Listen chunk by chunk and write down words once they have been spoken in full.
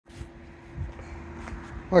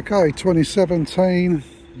Okay, 2017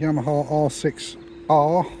 Yamaha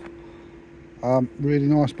R6R. Really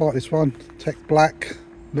nice bike, this one. Tech black,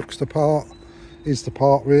 looks the part, is the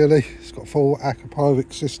part really. It's got full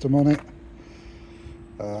Akrapovic system on it.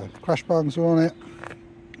 Crash bungs are on it.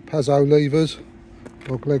 Pazzo levers,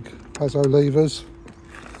 dog leg Pazzo levers.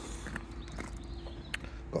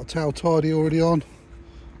 Got a tail tidy already on.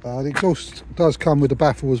 The exhaust does come with the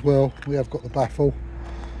baffle as well. We have got the baffle,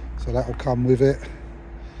 so that will come with it.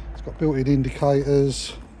 It's got built-in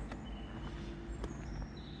indicators.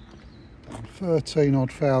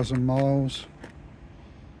 13,000 miles.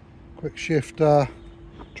 Quick shifter,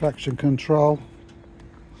 traction control,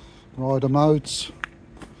 rider modes.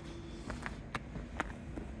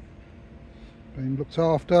 Been looked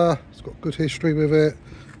after. It's got good history with it.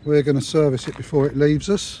 We're going to service it before it leaves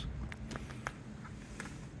us.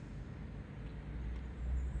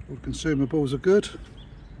 All the consumables are good,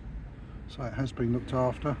 so it has been looked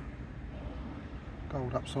after.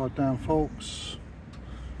 Gold upside down forks,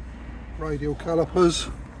 radial calipers,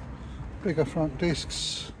 bigger front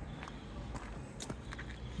discs,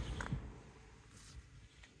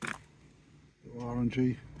 little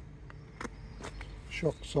orangey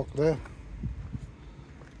shock sock there.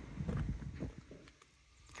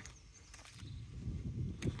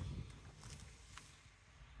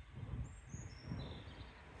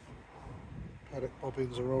 Paddock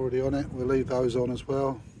bobbins are already on it, we'll leave those on as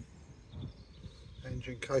well.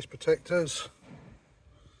 Engine case protectors,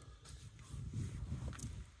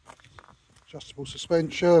 adjustable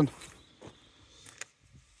suspension,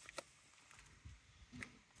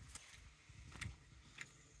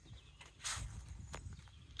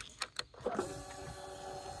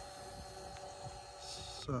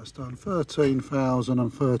 so it's done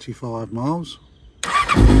 13,035 miles.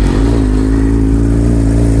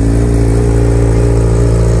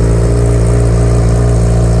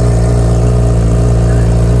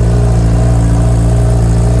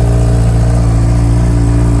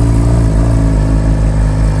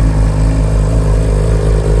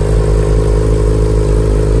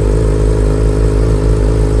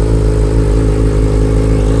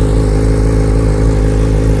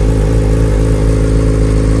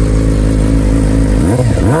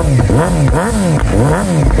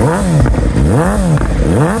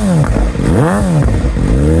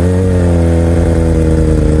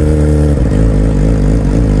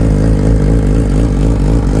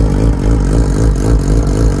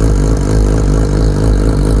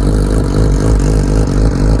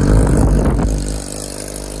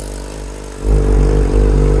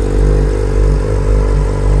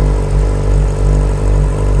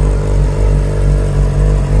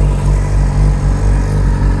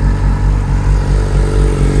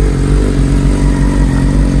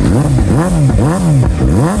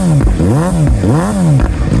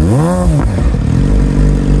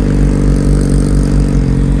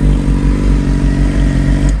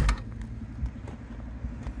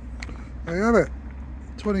 There you have it,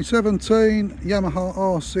 2017 Yamaha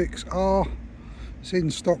R6R. It's in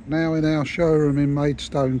stock now in our showroom in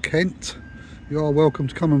Maidstone, Kent. You are welcome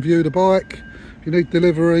to come and view the bike. If you need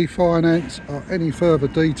delivery, finance or any further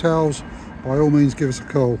details, by all means give us a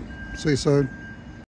call. See you soon.